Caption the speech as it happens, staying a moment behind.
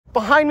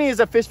Behind me is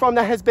a fish farm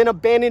that has been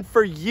abandoned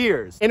for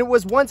years, and it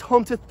was once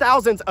home to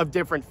thousands of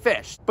different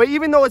fish. But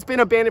even though it's been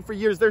abandoned for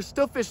years, there's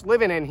still fish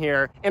living in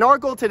here, and our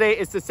goal today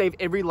is to save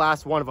every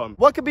last one of them.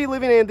 What could be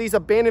living in these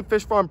abandoned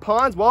fish farm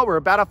ponds? Well, we're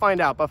about to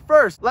find out, but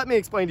first, let me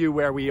explain to you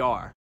where we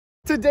are.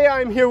 Today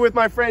I'm here with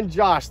my friend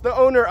Josh, the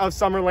owner of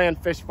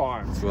Summerland Fish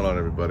Farm. What's going on,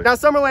 everybody? Now,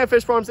 Summerland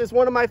Fish Farms is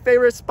one of my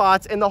favorite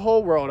spots in the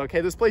whole world,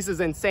 okay? This place is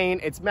insane.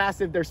 It's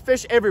massive. There's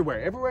fish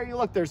everywhere. Everywhere you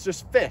look, there's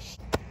just fish.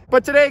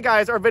 But today,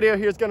 guys, our video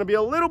here is going to be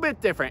a little bit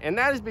different, and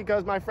that is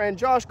because my friend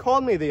Josh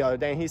called me the other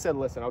day, and he said,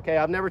 listen, okay,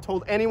 I've never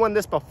told anyone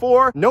this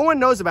before. No one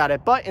knows about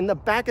it, but in the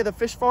back of the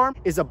fish farm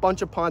is a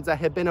bunch of ponds that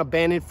have been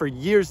abandoned for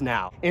years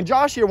now. And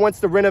Josh here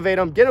wants to renovate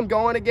them, get them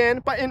going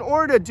again. But in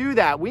order to do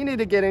that, we need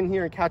to get in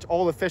here and catch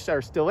all the fish that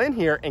are still in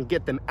here and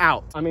get them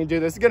out. I mean,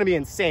 dude, this is going to be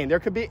insane. There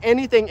could be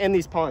anything in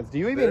these ponds. Do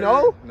you even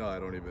know? No, I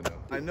don't even know.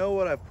 I know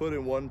what I've put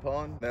in one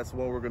pond. That's the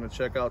one we're going to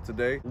check out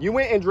today. You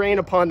went and drained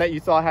a pond that you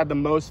thought had the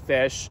most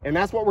fish, and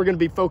that's what we're going to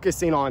be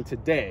focusing on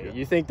today. Yeah.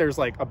 You think there's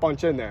like a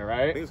bunch in there,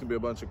 right? I think it's gonna be a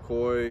bunch of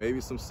koi,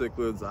 maybe some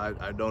cichlids.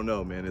 I don't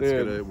know, man.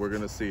 We're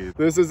gonna see.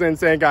 This is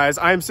insane, guys.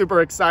 I'm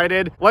super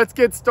excited. Let's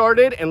get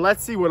started and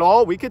let's see what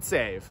all we could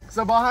save.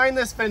 So behind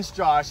this fence,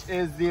 Josh,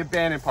 is the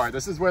abandoned part.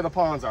 This is where the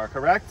ponds are,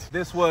 correct?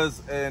 This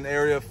was an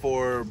area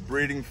for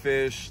breeding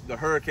fish. The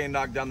hurricane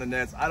knocked down the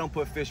nets. I don't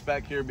put fish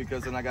back here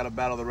because then I gotta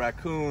battle the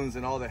raccoons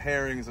and all the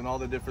herrings and all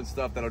the different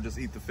stuff that'll just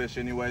eat the fish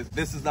anyways.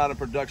 This is not in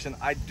production.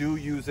 I do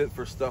use it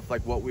for stuff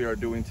like what we are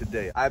doing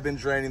today. I've been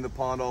draining the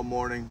pond all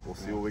morning. We'll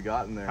see what we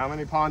got in there. How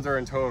many ponds are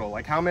in total?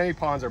 Like, how many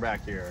ponds are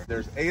back here?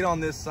 There's 8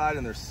 on this side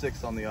and there's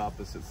 6 on the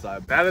opposite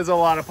side. That is a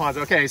lot of ponds.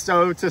 Okay,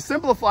 so to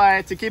simplify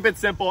it, to keep it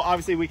simple,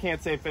 obviously we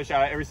can't save fish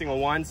out of every single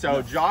one. So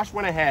no. Josh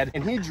went ahead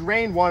and he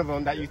drained one of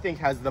them that you think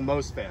has the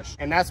most fish.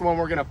 And that's the one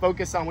we're gonna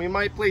focus on. We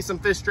might place some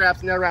fish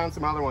traps net around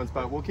some other ones,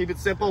 but we'll keep it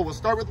simple. We'll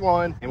start with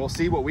one and we'll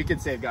see what we can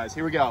save, guys.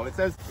 Here we go. It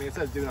says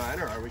do not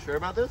enter. Are we sure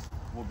about this?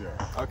 We'll be all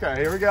right.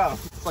 Okay, here we go.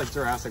 It's like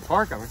Jurassic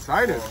Park. I'm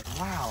excited.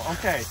 Wow.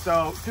 Okay,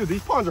 so, dude,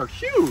 these ponds are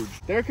huge.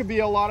 There could be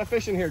a lot of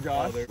fish in here,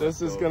 Josh. Oh,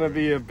 this is going to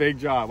be a big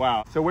job.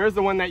 Wow. So where's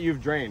the one that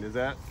you've drained? Is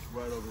that?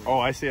 Right over here. Oh,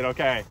 I see it.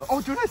 Okay.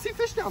 Oh, dude, I see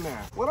fish down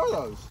there. What are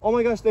those? Oh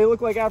my gosh, they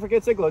look like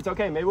African cichlids.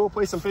 Okay, maybe we'll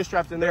place some fish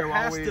traps in there. There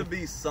has to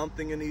be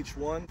something in each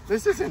one.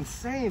 This is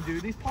insane,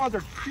 dude. These ponds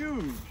are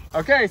huge.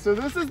 Okay, so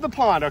this is the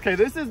pond. Okay,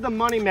 this is the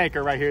money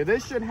maker right here.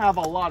 This should have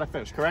a lot of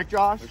fish, correct,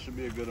 Josh? There should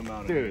be a good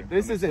amount of Dude,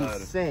 this is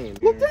insane.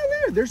 Look down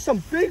there. There's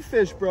some big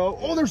fish, bro.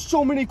 Oh, there's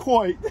so many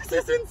koi. This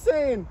is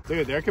insane.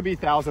 Dude, there could be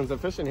thousands of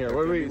fish in here.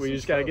 What do we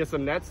just got to get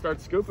some nets, start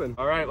scooping.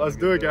 All right, let's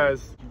do it,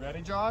 guys. You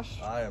ready,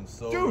 Josh? I am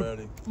so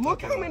ready.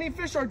 Look how many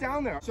fish are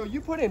down there. So you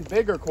put in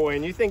bigger koi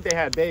and you think they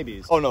had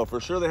babies. Oh, no, for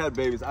sure they had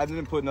babies. I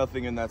didn't put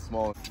nothing in that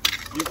small.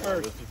 You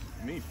first.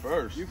 Me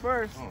first. You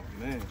first. Oh,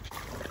 man.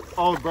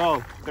 Oh,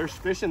 bro, there's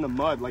fish in the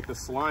mud, like the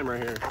slime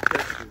right here.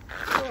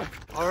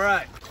 All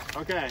right.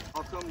 Okay.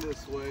 I'll come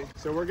this way.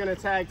 So we're going to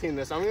tag team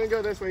this. I'm going to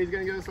go this way. He's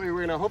going to go this way. We're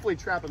going to hopefully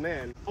trap him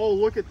in. Oh,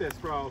 look at this,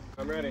 bro.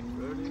 I'm ready.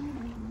 Ready?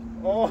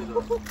 Oh,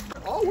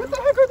 oh, what the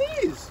heck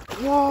are these?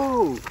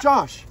 Whoa,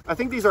 Josh, I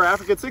think these are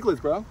African cichlids,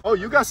 bro. Oh,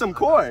 you got some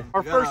koi.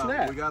 Our first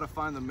net. We gotta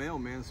find the male,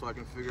 man, so I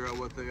can figure out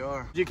what they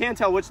are. You can't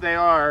tell which they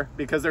are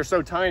because they're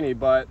so tiny,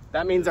 but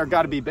that means there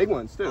got to be big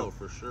ones too. Oh,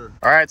 for sure.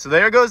 All right, so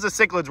there goes the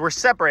cichlids. We're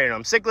separating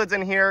them. Cichlids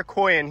in here,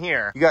 koi in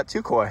here. You got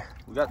 2 koi.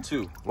 We got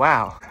 2.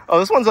 Wow. Oh,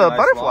 this one's a nice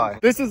butterfly. Long.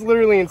 This is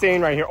literally insane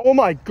right here. Oh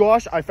my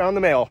gosh, I found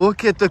the male.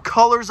 Look at the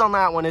colors on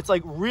that one. It's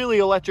like really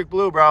electric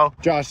blue, bro.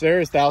 Josh,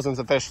 there's thousands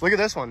of fish. Look at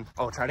this one.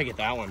 Oh, try to get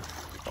that one.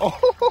 Oh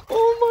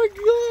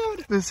my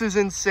God. This is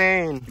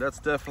insane. That's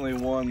definitely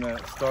one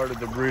that started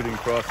the breeding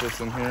process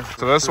in here.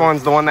 So this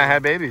one's the one that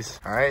had babies.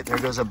 All right, there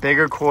goes a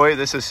bigger koi.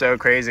 This is so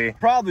crazy.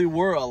 Probably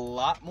were a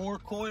lot more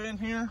koi in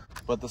here,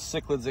 but the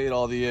cichlids ate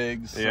all the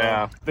eggs. So.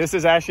 Yeah, this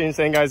is actually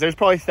insane, guys. There's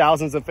probably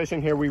thousands of fish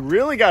in here. We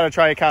really got to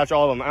try to catch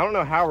all of them. I don't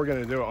know how we're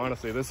going to do it,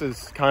 honestly. This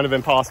is kind of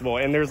impossible.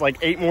 And there's like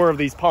 8 more of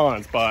these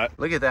ponds, but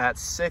look at that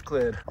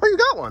cichlid. Oh, you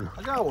got one.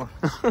 I got one.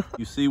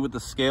 You see what the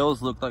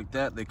scales look like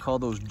that? They call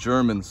those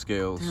German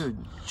scales. Dude,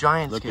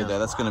 giant Look at that.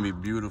 That's going to be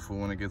beautiful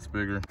when it gets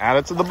bigger. Add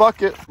it to the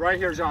bucket. Right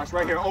here, Josh.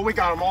 Right here. Oh, we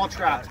got them all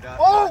trapped.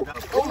 Oh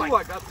my. I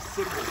got the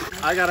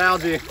cichlids. I got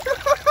algae.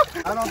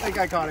 I don't think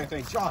I caught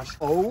anything. Josh.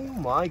 Oh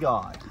my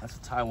God. That's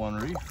a Taiwan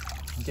reef.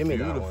 Give me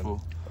that one.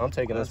 I'm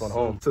taking this one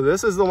home. So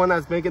this is the one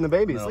that's making the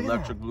babies.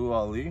 Electric blue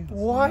Ali.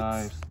 What?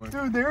 Nice.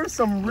 Dude, there's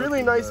some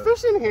really nice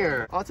fish in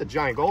here. Oh, it's a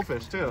giant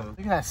goldfish too. Look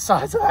at that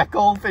size of that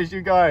goldfish, you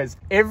guys.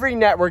 Every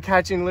net we're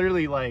catching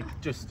literally like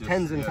just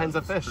tens and tens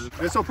of fish.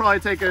 This will probably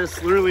take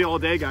us literally all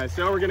day, guys.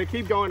 So we're gonna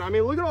keep going. I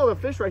mean, look at all the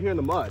fish right here in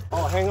the mud.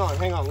 Oh, hang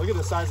on. Look at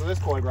the size of this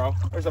koi, bro.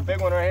 There's a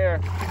big one right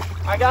here.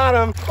 I got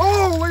him.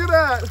 Oh, look at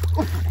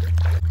that.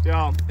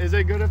 Yo, is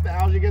it good if the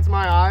algae gets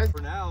my eyes?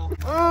 For now.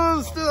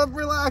 Oh, still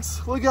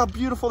relax. Look how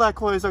beautiful that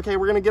koi is. Okay,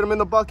 we're gonna get them in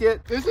the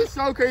bucket. This is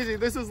so crazy.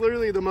 This is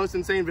literally the most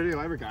insane video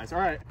ever, guys. All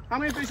right, how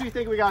many fish do you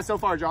think we got so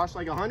far, Josh?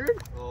 Like 100?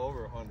 Oh,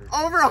 over 100.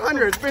 Over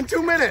 100. It's been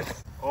 2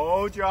 minutes.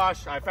 Oh,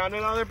 Josh, I found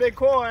another big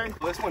koi.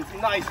 This one's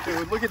nice,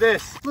 dude. Look at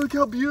this. Look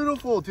how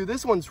beautiful, dude.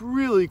 This one's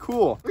really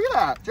cool. Look at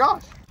that,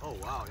 Josh. Oh,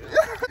 wow,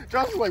 yeah.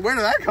 Josh was like, where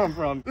did that come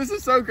from? This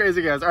is so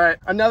crazy, guys. All right,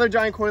 another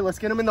giant koi. Let's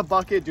get him in the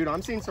bucket. Dude,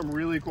 I'm seeing some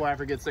really cool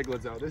African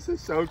cichlids, though. This is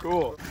so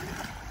cool.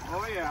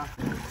 Oh, yeah.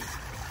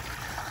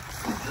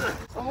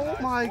 Oh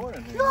my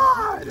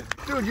God.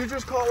 Dude, you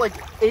just caught like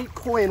 8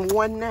 koi in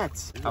 1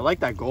 net. I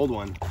like that gold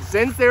one.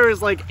 Since there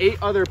is like 8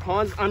 other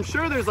ponds, I'm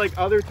sure there's like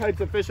other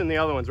types of fish in the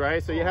other ones,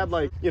 right? So you had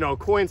like, you know,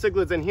 koi and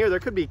cichlids in here. There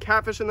could be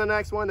catfish in the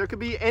next one. There could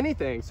be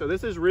anything. So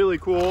this is really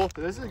cool.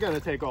 This is gonna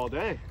take all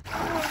day.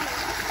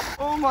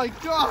 Oh my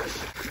gosh.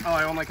 Oh,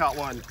 I only caught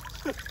 1.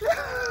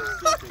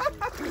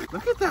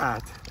 Look at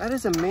that. That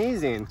is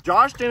amazing.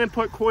 Josh didn't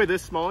put koi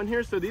this small in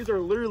here, so these are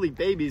literally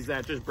babies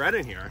that just bred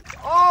in here.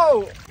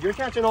 Oh, you're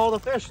catching all the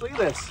fish. Look at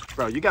this.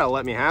 Bro, you gotta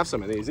let me have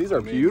some of these. These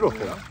are beautiful.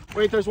 Yeah.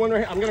 Wait, there's one right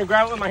here. I'm gonna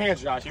grab it with my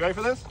hands, Josh. You ready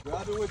for this?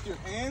 Grab it with your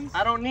hands?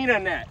 I don't need a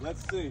net.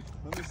 Let's see.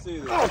 Let me see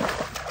this.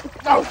 Oh,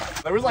 no.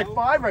 There was like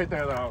 5 right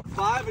there, though.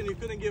 5 and you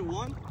couldn't get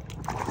 1?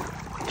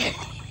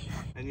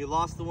 And you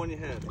lost the one you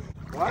had.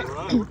 What?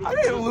 I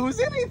didn't lose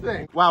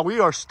anything. Wow, we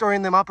are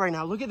stirring them up right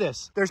now. Look at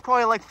this. There's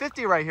probably like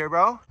 50 right here,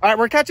 bro. All right,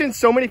 we're catching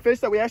so many fish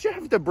that we actually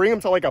have to bring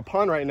them to like a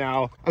pond right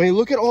now. I mean,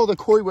 look at all the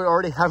koi we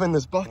already have in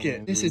this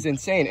bucket. This is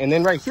insane. And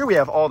then right here, we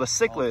have all the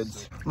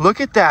cichlids.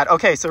 Look at that.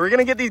 Okay, so we're going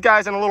to get these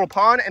guys in a little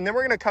pond, and then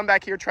we're going to come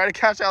back here, try to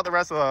catch out the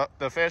rest of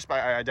the fish, but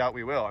I doubt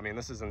we will. I mean,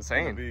 this is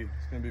insane.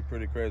 It's going to be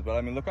pretty crazy. But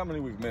I mean, look how many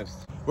we've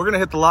missed. We're going to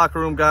hit the locker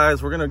room,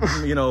 guys. We're going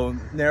to, you know,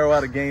 narrow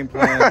out a game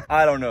plan.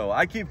 I don't know.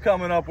 I keep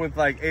coming up with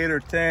like 8 or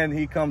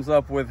 10. He comes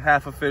up with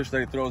half a fish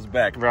that he throws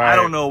back. Right. I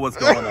don't know what's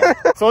going on.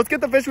 So let's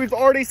get the fish we've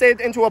already saved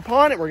into a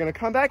pond, and we're going to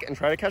come back and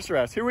try to catch the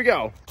rest. Here we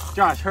go.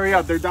 Josh, hurry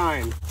up. They're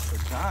dying.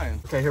 They're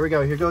dying. Okay, here we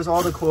go. Here goes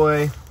all the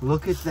koi.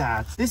 Look at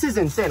that. This is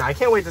insane. I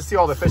can't wait to see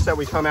all the fish that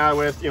we come out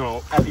with, you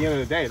know, at the end of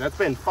the day. That's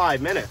been 5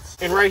 minutes.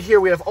 And right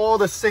here, we have all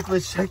the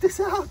cichlids. Check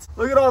this out.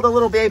 Look at all the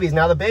little babies.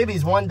 Now, the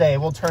babies one day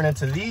will turn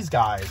into these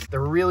guys.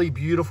 They're really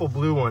beautiful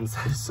blue ones.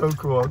 That is so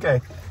cool.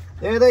 Okay.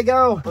 There they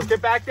go. Let's get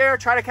back there,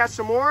 try to catch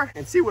some more,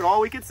 and see what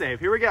all we can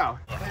save. Here we go.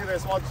 Look at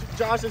this. While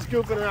Josh is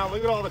goofing around,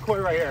 look at all the koi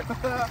right here.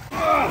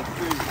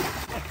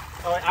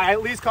 Oh, I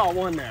at least caught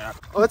 1 there.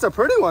 Oh, it's a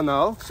pretty one,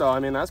 though. So, I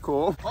mean, that's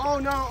cool. Oh,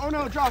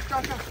 no, Josh.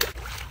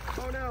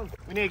 Oh, no.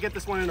 We need to get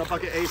this one in a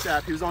bucket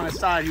ASAP. He was on his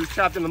side. He was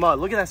trapped in the mud.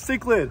 Look at that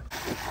cichlid.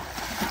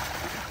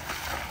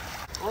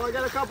 Oh, I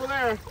got a couple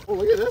there. Oh,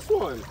 look at this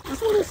one.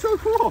 This one is so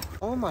cool.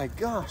 Oh my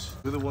gosh.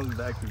 Who's the one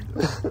that actually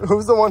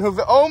Who's the one who...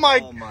 Oh my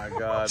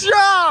God.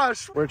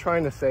 Josh! We're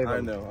trying to save him. I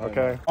know.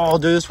 Okay. Oh,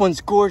 dude, this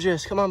one's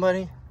gorgeous. Come on,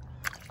 buddy.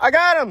 I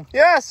got him.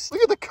 Yes.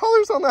 Look at the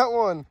colors on that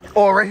one.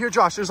 Oh, right here,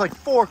 Josh. There's like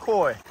 4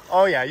 koi.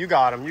 Oh, yeah. You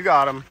got him. You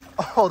got him.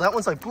 Oh, that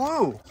one's like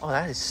blue. Oh,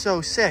 that is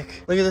so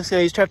sick. Look at this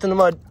guy. He's trapped in the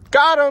mud.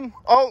 Got him.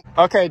 Oh,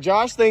 okay.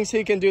 Josh thinks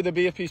he can do the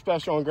BFP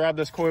special and grab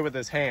this koi with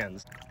his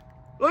hands.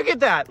 Look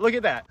at that. Look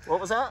at that. What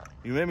was that?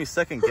 You made me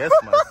second guess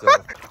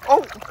myself.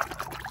 Oh.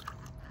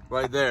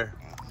 Right there.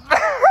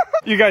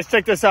 You guys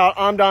check this out.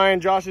 I'm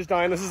dying. Josh is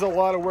dying. This is a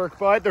lot of work,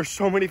 but there's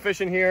so many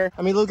fish in here.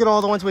 I mean, look at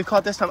all the ones we've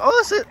caught this time. Oh,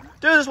 that's it.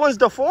 Dude, this one's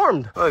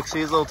deformed. Look, see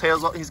his little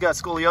tails? He's got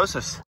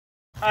scoliosis.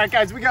 All right,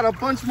 guys, we got a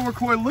bunch more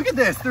koi. Look at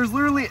this. There's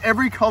literally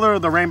every color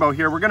of the rainbow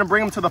here. We're going to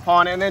bring them to the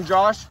pond. And then,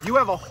 Josh, you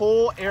have a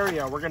whole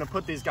area. We're going to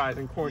put these guys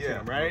in quarantine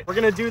them, right? We're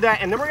going to do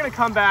that. And then we're going to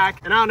come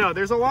back. And I don't know,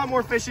 there's a lot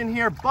more fish in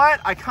here,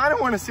 but I kind of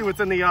want to see what's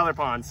in the other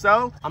pond.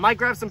 So I might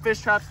grab some fish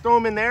traps, throw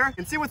them in there,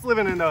 and see what's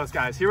living in those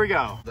guys. Here we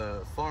go.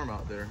 The farm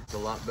out there is a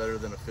lot better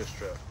than a fish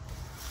trap.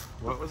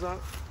 What was that?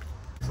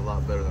 It's a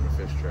lot better than a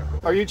fish trap.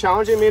 Are you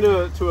challenging me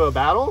to a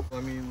battle? I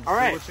mean, all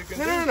right.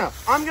 No.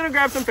 I'm going to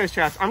grab some fish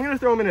traps. I'm going to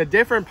throw them in a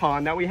different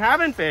pond that we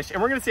haven't fished,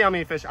 and we're going to see how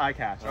many fish I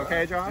catch.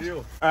 Okay, Josh?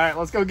 All right,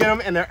 let's go get them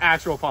in their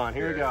actual pond.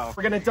 Here we go.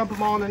 We're going to dump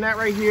them all in the net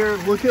right here.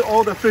 Look at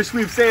all the fish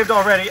we've saved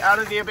already out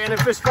of the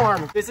abandoned fish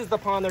farm. This is the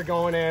pond they're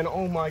going in.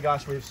 Oh my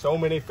gosh, we have so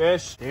many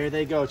fish. There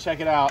they go. Check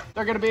it out.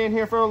 They're going to be in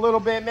here for a little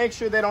bit. Make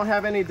sure they don't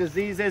have any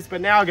diseases.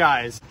 But now,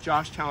 guys,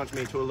 Josh challenged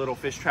me to a little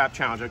fish trap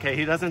challenge, okay?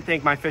 He doesn't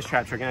think my fish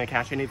traps are going to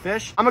catch any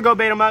fish. I'm going to go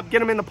bait them up, get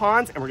them in the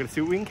ponds, and we're gonna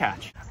see what we can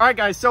catch. All right,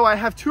 guys, so I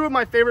have 2 of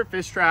my favorite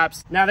fish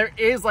traps. Now, there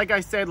is, like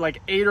I said,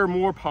 like 8 or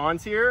more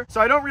ponds here,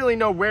 so I don't really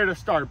know where to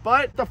start,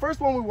 but the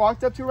first one we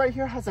walked up to right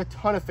here has a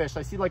ton of fish.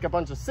 I see like a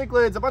bunch of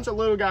cichlids, a bunch of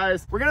little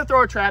guys. We're gonna throw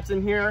our traps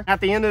in here. At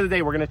the end of the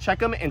day, we're gonna check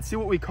them and see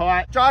what we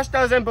caught. Josh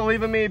doesn't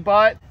believe in me,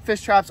 but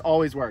fish traps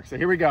always work. So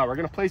here we go. We're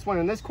gonna place one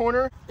in this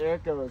corner. There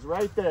it goes,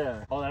 right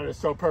there. Oh, that is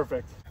so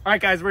perfect. All right,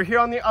 guys, we're here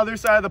on the other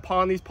side of the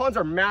pond. These ponds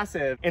are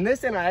massive. In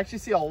this end, I actually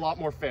see a lot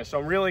more fish, so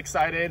I'm really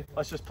excited.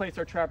 Let's just place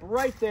our trap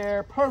right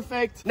there.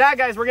 Perfect. Now,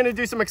 guys, we're gonna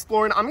do some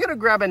exploring. I'm gonna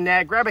grab a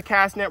net, grab a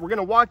cast net. We're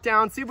gonna walk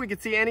down, see if we can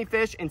see any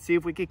fish, and see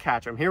if we can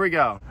catch them. Here we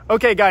go.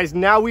 Okay, guys,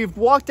 now we've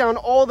walked down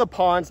all the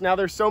ponds. Now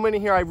there's so many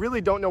here, I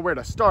really don't know where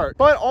to start.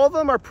 But all of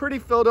them are pretty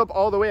filled up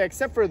all the way,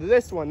 except for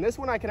this one. This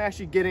one I can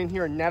actually get in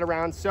here and net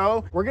around.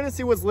 So we're gonna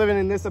see what's living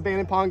in this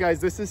abandoned pond, guys.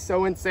 This is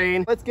so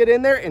insane. Let's get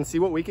in there and see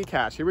what we can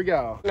catch. Here we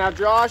go. Now,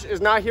 Josh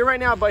is not here right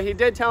now, but he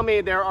did tell me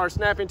there are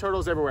snapping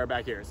turtles everywhere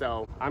back here,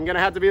 so I'm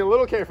gonna have to be a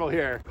little careful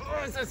here.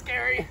 Oh, this is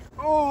scary.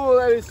 Oh,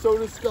 that is so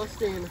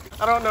disgusting.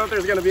 I don't know if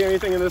there's gonna be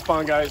anything in this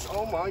pond, guys.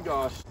 Oh my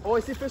gosh. Oh,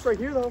 I see fish right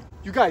here though.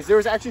 You guys,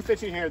 there's actually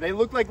fish in here. They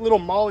look like little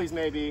mollies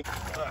maybe.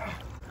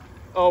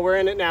 Oh, we're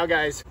in it now,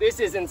 guys.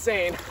 This is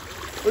insane.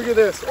 Look at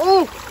this.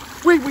 Oh,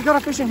 wait, we got a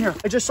fish in here.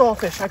 I just saw a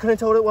fish. I couldn't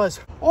tell what it was.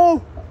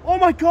 Oh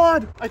my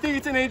God. I think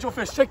it's an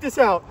angelfish. Check this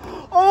out.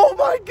 Oh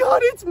my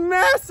God, it's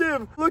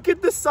massive. Look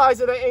at the size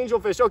of the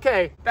angelfish.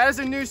 Okay, that is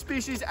a new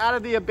species out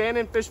of the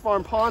abandoned fish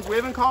farm ponds. We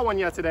haven't caught one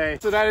yet today,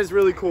 so that is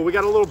really cool. We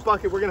got a little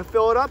bucket. We're gonna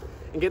fill it up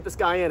and get this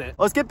guy in it.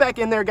 Let's get back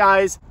in there,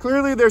 guys.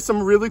 Clearly there's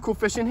some really cool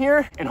fish in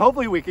here, and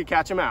hopefully we could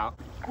catch them out.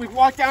 We've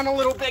walked down a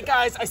little bit,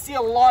 guys. I see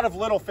a lot of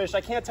little fish.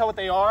 I can't tell what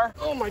they are.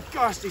 Oh my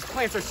gosh, these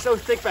plants are so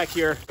thick back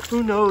here.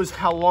 Who knows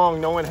how long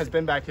no one has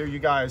been back here, you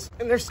guys.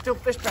 And there's still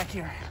fish back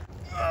here.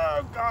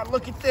 Oh God,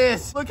 look at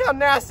this. Look how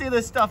nasty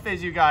this stuff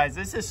is, you guys.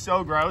 This is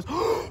so gross.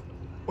 Oh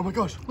my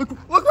gosh, look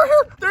right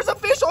here. There's a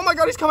fish. Oh my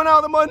God, he's coming out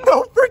of the mud.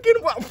 No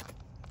freaking way.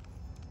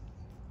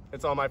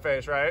 It's on my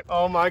face, right?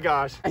 Oh my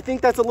gosh. I think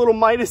that's a little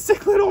Midas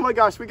cichlid. Oh my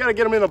gosh, we gotta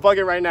get him in the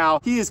bucket right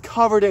now. He is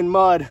covered in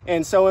mud,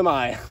 and so am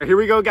I. Here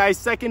we go, guys.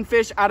 Second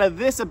fish out of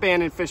this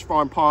abandoned fish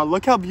farm pond.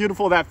 Look how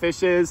beautiful that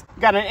fish is.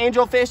 We got an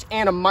angelfish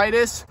and a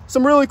Midas.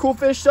 Some really cool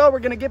fish, so we're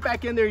gonna get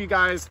back in there, you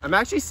guys. I'm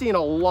actually seeing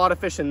a lot of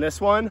fish in this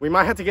one. We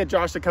might have to get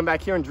Josh to come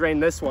back here and drain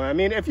this one. I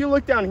mean, if you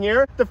look down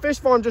here, the fish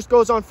farm just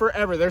goes on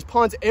forever. There's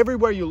ponds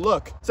everywhere you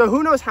look. So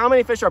who knows how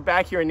many fish are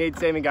back here and need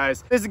saving,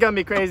 guys. This is gonna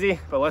be crazy,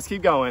 but let's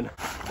keep going.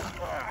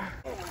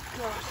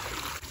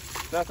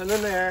 Nothing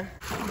in there.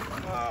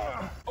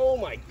 Oh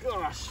my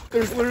gosh.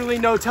 There's literally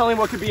no telling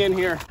what could be in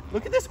here.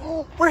 Look at this.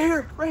 Oh,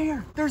 right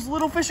here. There's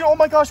little fish. Oh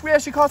my gosh, we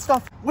actually caught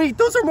stuff. Wait,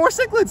 those are more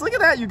cichlids. Look at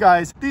that, you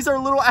guys. These are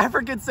little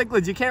African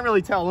cichlids. You can't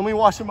really tell. Let me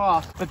wash them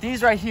off. But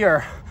these right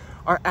here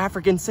are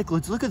African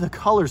cichlids. Look at the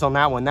colors on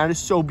that one. That is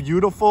so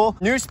beautiful.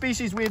 New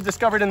species we've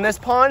discovered in this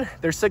pond.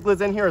 There's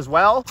cichlids in here as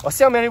well. Let's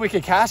see how many we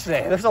can catch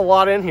today. There's a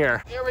lot in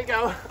here. Here we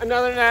go.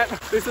 Another net.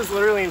 This is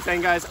literally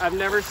insane, guys. I've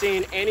never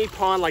seen any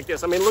pond like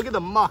this. I mean, look at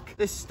the muck.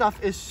 This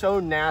stuff is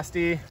so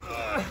nasty.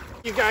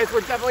 You guys,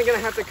 we're definitely gonna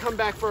have to come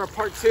back for a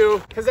part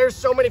 2 because there's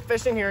so many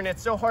fish in here and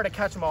it's so hard to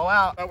catch them all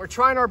out. But we're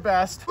trying our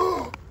best.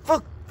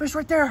 Look. Fish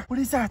right there. What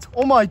is that?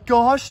 Oh my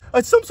gosh.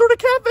 It's some sort of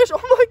catfish.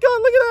 Oh my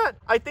God, look at that.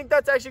 I think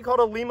that's actually called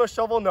a Lima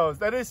shovel nose.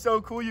 That is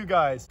so cool, you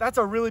guys. That's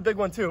a really big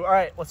one too. All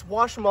right, let's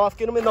wash them off,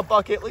 get them in the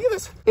bucket. Look at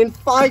this. In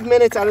 5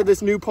 minutes out of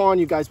this new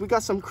pond, you guys, we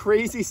got some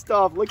crazy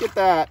stuff. Look at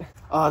that.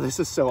 Oh, this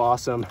is so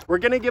awesome. We're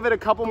gonna give it a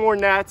couple more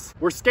nets.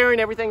 We're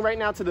scaring everything right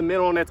now to the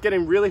middle and it's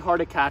getting really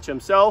hard to catch them.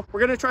 So we're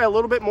gonna try a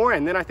little bit more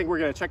and then I think we're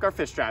gonna check our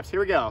fish traps. Here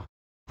we go.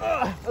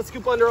 Let's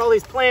scoop under all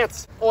these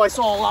plants. Oh, I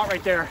saw a lot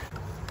right there.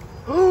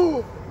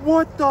 Oh,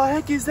 what the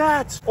heck is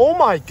that? Oh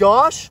my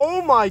gosh.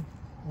 Oh my,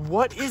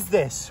 what is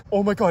this?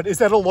 Oh my God, is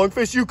that a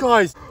lungfish? You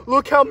guys,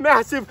 look how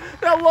massive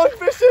that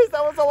lungfish is.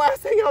 That was the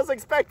last thing I was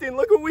expecting.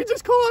 Look what we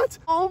just caught.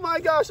 Oh my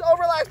gosh. Oh,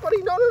 relax,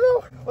 buddy. No.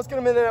 Let's get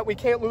him in the net. We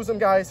can't lose him,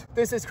 guys.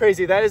 This is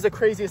crazy. That is the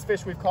craziest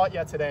fish we've caught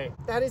yet today.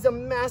 That is a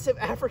massive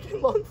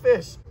African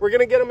lungfish. We're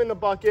gonna get him in the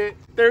bucket.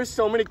 There's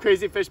so many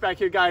crazy fish back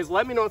here, guys.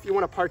 Let me know if you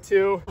want a part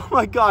 2. Oh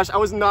my gosh, I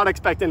was not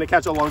expecting to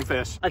catch a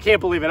lungfish. I can't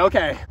believe it.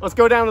 Okay, let's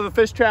go down to the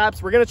fish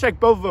traps. We're gonna check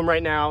both of them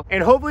right now,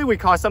 and hopefully we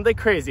caught something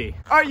crazy.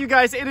 All right, you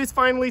guys, it is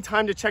finally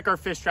time to check our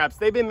fish traps.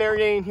 They've been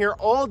marinating here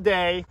all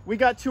day. We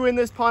got 2 in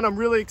this pond. I'm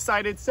really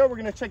excited. So we're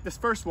gonna check this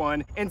first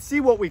one and see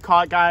what we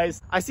caught,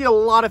 guys. I see a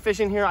lot of fish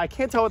in here. I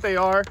can't tell what they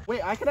are.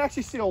 Wait, I can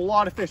actually see a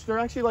lot of fish. They're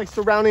actually like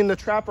surrounding the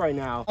trap right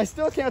now. I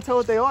still can't tell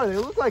what they are. They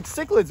look like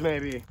cichlids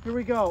maybe. Here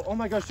we go. Oh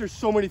my gosh, there's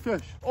so many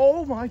fish.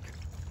 Oh my God.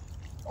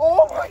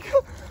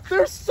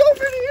 There's so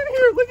many in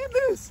here. Look at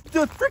this.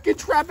 The freaking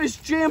trap is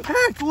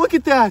jam-packed. Look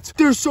at that.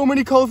 There's so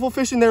many colorful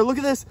fish in there. Look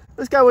at this.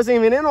 This guy wasn't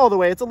even in all the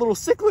way. It's a little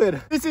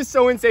cichlid. This is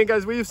so insane,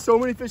 guys. We have so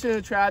many fish in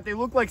the trap. They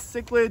look like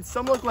cichlids.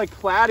 Some look like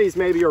platies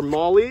maybe, or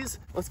mollies.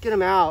 Let's get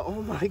them out.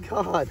 Oh my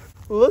God.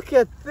 Look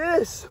at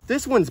this.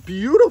 This one's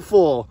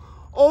beautiful.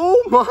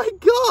 Oh my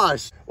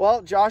gosh.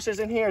 Well, Josh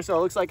isn't here, so it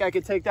looks like I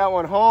could take that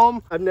one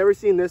home. I've never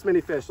seen this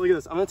many fish. Look at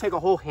this. I'm gonna take a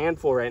whole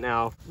handful right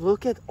now.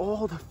 Look at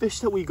all the fish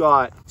that we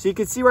got. So you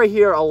can see right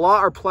here, a lot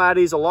are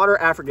platies, a lot are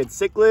African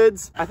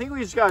cichlids. I think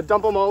we just gotta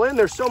dump them all in.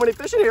 There's so many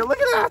fish in here. Look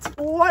at that.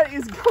 What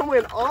is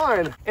going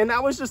on? And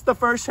that was just the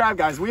first trap,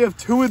 guys. We have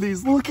 2 of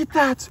these. Look at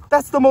that.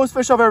 That's the most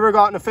fish I've ever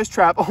got in a fish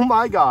trap. Oh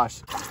my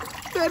gosh.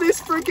 That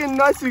is freaking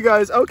nuts, you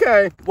guys.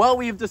 Okay, well,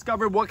 we've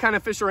discovered what kind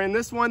of fish are in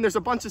this one. There's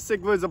a bunch of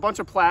cichlids, a bunch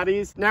of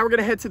platies. Now we're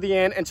gonna head to the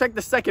end and check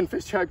the second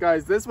fish trap,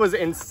 guys. This was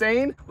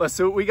insane. Let's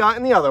see what we got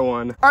in the other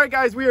one. All right,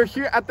 guys, we are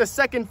here at the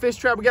second fish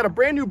trap. We got a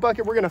brand new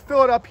bucket. We're gonna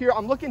fill it up here.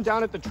 I'm looking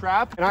down at the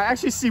trap and I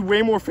actually see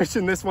way more fish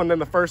in this one than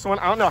the first one.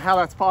 I don't know how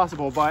that's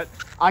possible, but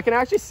I can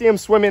actually see them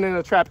swimming in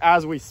the trap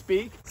as we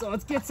speak. So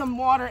let's get some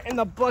water in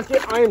the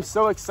bucket. I am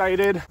so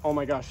excited. Oh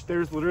my gosh,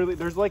 there's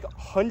like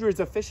hundreds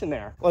of fish in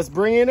there. Let's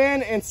bring it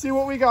in and see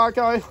what we got,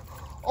 guys.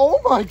 Oh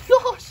my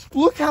gosh,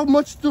 look how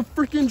much the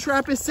freaking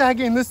trap is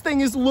sagging. This thing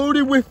is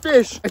loaded with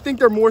fish. I think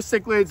there are more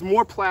cichlids,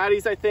 more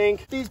platies, I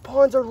think. These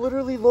ponds are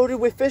literally loaded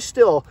with fish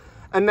still.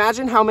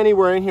 Imagine how many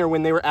were in here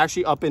when they were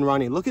actually up and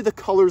running. Look at the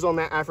colors on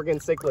that African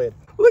cichlid.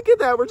 Look at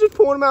that, we're just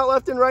pulling them out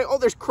left and right. Oh,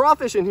 there's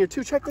crawfish in here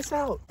too, check this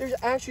out. There's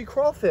actually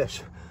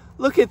crawfish.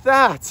 Look at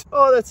that.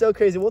 Oh, that's so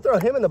crazy. We'll throw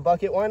him in the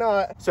bucket, why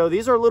not? So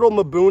these are little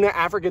Mabuna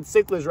African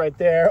cichlids right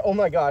there. Oh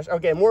my gosh,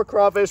 okay, more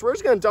crawfish. We're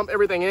just gonna dump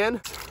everything in.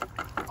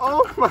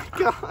 Oh my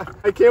God,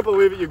 I can't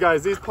believe it, you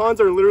guys. These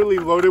ponds are literally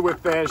loaded with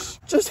fish.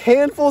 Just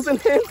handfuls and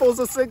handfuls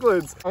of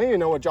cichlids. I don't even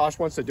know what Josh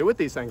wants to do with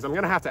these things. I'm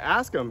gonna have to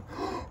ask him.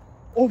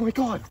 Oh my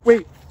God,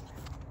 wait,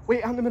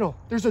 out in the middle.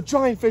 There's a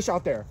giant fish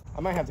out there.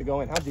 I might have to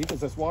go in. How deep is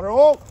this water?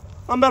 Oh,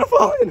 I'm about to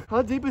fall in.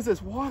 How deep is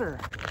this water?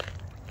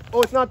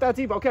 Oh, it's not that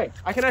deep. Okay,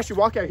 I can actually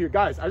walk out here.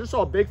 Guys, I just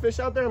saw a big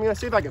fish out there. I'm gonna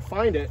see if I can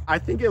find it. I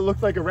think it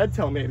looked like a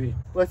redtail maybe.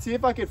 Let's see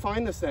if I can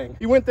find this thing.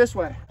 He went this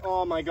way.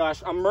 Oh my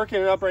gosh, I'm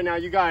murking it up right now.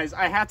 You guys,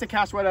 I had to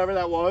cast whatever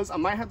that was. I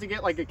might have to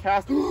get like a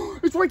cast.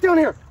 It's right down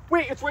here.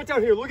 Wait, it's right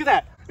down here. Look at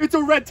that. It's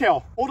a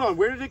redtail. Hold on,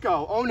 where did it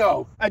go? Oh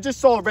no, I just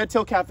saw a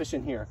redtail catfish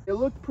in here. It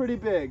looked pretty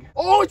big.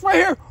 Oh, it's right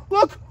here.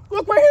 Look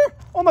right here.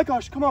 Oh my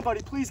gosh, come on,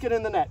 buddy, please get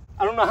in the net.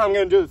 I don't know how I'm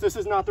gonna do this. This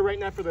is not the right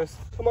net for this.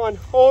 Come on.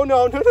 Oh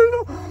no.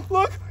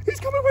 Look, he's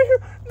coming right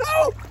here.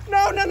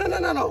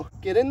 No.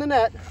 Get in the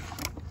net.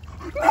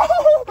 No,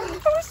 I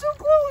was so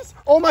close.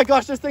 Oh my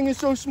gosh, this thing is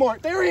so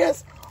smart. There he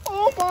is.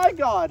 Oh my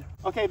God.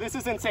 Okay, this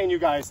is insane, you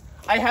guys.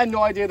 I had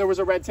no idea there was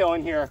a redtail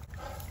in here.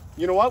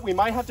 You know what? We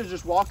might have to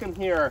just walk him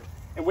here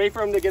and wait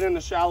for him to get in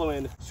the shallow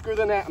end. Screw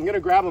the net. I'm gonna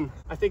grab him.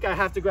 I think I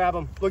have to grab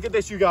him. Look at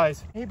this, you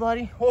guys. Hey,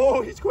 buddy.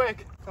 Oh, he's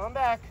quick. Come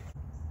back.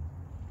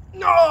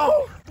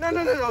 No.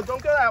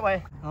 Don't go that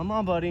way. Come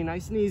on, buddy.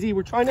 Nice and easy.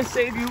 We're trying to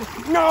save you.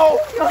 No.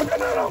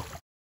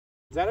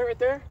 Is that it right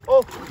there?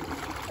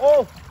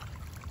 Oh.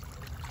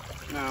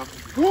 No.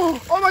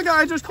 Oh my God,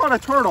 I just caught a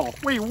turtle.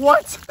 Wait,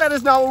 what? That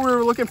is not what we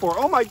were looking for.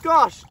 Oh my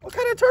gosh, what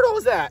kind of turtle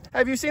was that?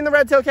 Have you seen the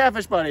redtail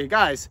catfish, buddy?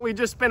 Guys, we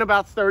just spent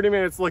about 30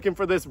 minutes looking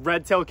for this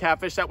redtail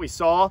catfish that we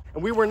saw,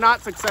 and we were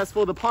not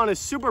successful. The pond is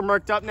super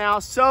murked up now,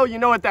 so you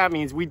know what that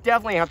means. We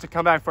definitely have to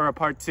come back for a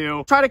part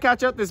 2. Try to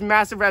catch up this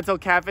massive redtail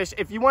catfish.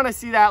 If you want to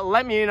see that,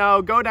 let me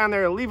know. Go down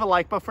there and leave a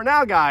like. But for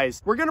now,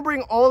 guys, we're gonna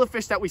bring all the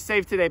fish that we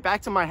saved today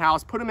back to my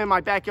house, put them in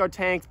my backyard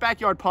tanks,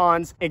 backyard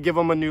ponds, and give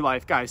them a new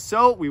life, guys.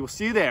 So we will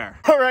see you there.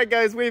 All right,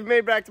 guys, we've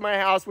made back to my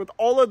house with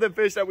all of the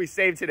fish that we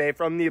saved today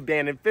from the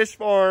abandoned fish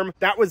farm.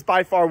 That was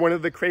by far one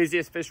of the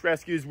craziest fish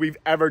rescues we've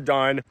ever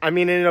done. I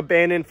mean, in an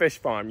abandoned fish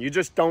farm, you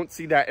just don't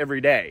see that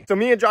every day. So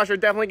me and Josh are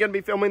definitely going to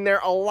be filming there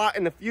a lot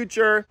in the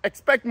future.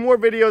 Expect more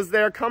videos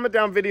there. Comment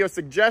down video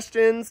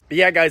suggestions. But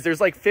yeah, guys,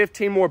 there's like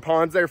 15 more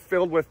ponds there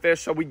filled with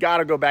fish, so we got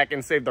to go back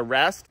and save the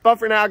rest. But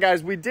for now,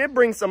 guys, we did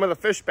bring some of the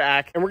fish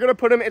back, and we're going to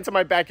put them into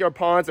my backyard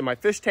ponds and my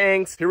fish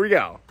tanks. Here we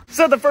go.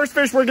 So the first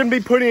fish we're going to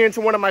be putting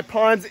into one of my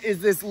ponds is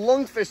this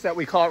lungfish that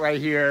we caught right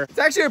here. It's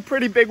actually a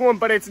pretty big one,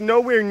 but it's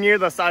nowhere near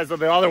the size of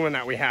the other one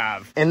that we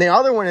have. And the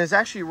other one is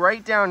actually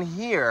right down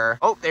here.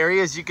 Oh, there he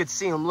is. You could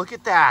see him. Look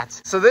at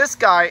that. So this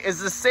guy is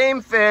the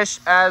same fish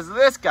as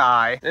this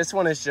guy. This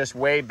one is just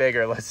way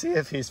bigger. Let's see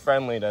if he's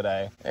friendly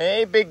today.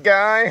 Hey, big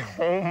guy.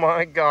 Oh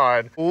my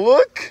God.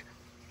 Look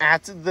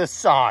at the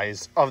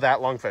size of that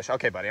lungfish.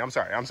 Okay, buddy, I'm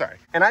sorry.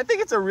 And I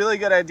think it's a really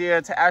good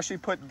idea to actually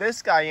put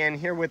this guy in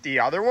here with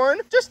the other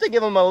one, just to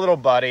give him a little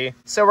buddy.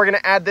 So we're gonna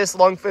add this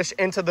lungfish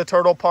into the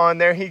turtle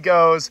pond. There he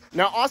goes.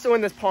 Now, also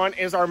in this pond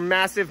is our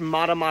massive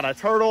Mata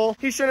turtle.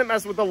 He shouldn't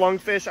mess with the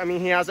lungfish. I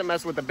mean, he hasn't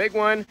messed with the big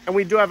one. And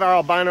we do have our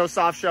albino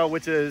soft shell,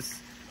 which is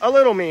a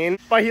little mean,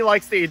 but he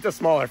likes to eat the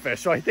smaller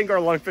fish. So I think our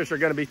lungfish are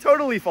gonna be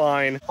totally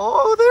fine.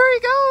 Oh, there he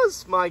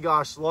goes. My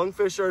gosh,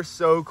 lungfish are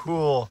so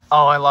cool.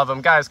 Oh, I love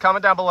them. Guys,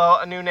 comment down below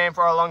a new name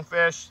for our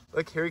lungfish.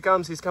 Look, here he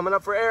comes. He's coming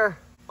up for air.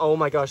 Oh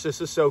my gosh, this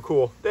is so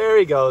cool. There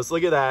he goes.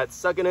 Look at that,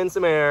 sucking in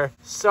some air.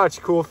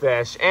 Such cool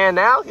fish. And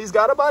now he's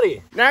got a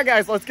buddy. Now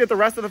guys, let's get the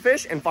rest of the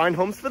fish and find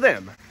homes for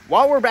them.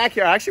 While we're back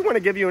here, I actually want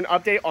to give you an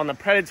update on the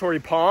predatory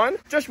pond.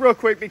 Just real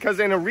quick, because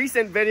in a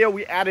recent video,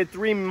 we added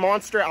 3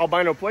 monster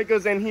albino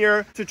plecos in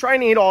here to try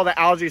and eat all the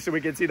algae so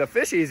we can see the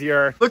fish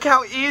easier. Look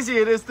how easy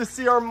it is to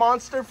see our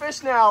monster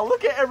fish now.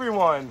 Look at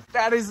everyone.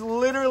 That is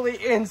literally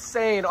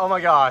insane. Oh my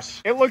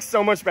gosh. It looks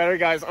so much better,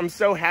 guys. I'm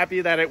so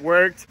happy that it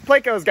worked.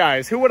 Plecos,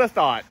 guys, who would have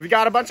thought? If you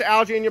got a bunch of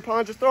algae in your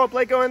pond, just throw a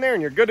pleco in there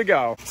and you're good to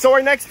go. So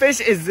our next fish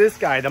is this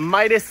guy, the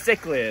Midas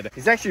cichlid.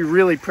 He's actually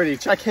really pretty.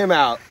 Check him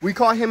out. We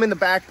caught him in the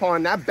back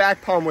pond. That back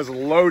pond was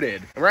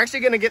loaded. And we're actually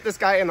gonna get this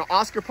guy in the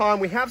Oscar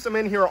pond. We have some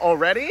in here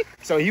already,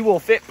 so he will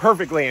fit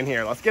perfectly in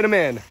here. Let's get him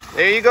in.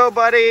 There you go,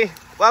 buddy.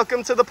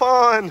 Welcome to the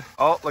pond.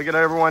 Oh, look at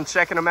everyone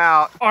checking him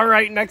out. All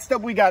right, next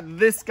up we got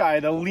this guy,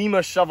 the Lima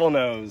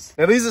shovelnose.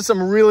 Now these are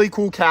some really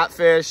cool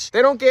catfish.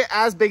 They don't get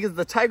as big as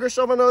the tiger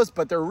shovelnose,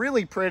 but they're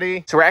really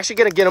pretty. So we're actually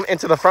gonna get him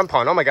into the front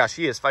pond. Oh my gosh,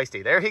 he is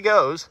feisty. There he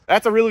goes.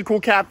 That's a really cool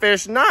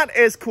catfish. Not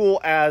as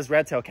cool as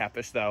redtail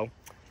catfish though.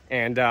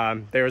 And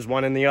there's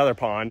one in the other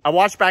pond. I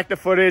watched back the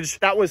footage.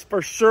 That was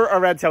for sure a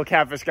redtail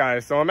catfish,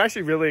 guys. So I'm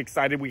actually really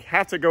excited. We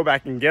have to go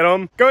back and get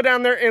them. Go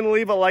down there and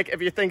leave a like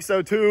if you think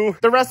so too.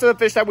 The rest of the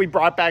fish that we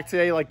brought back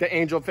today, like the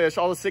angelfish,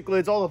 all the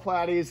cichlids, all the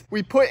platies,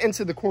 we put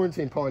into the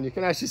quarantine pond. You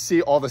can actually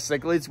see all the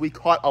cichlids. We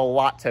caught a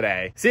lot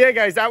today. So yeah,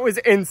 guys, that was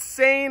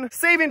insane.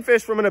 Saving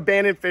fish from an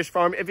abandoned fish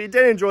farm. If you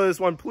did enjoy this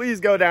one,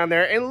 please go down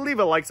there and leave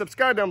a like.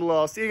 Subscribe down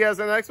below. I'll see you guys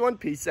in the next one.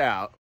 Peace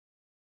out.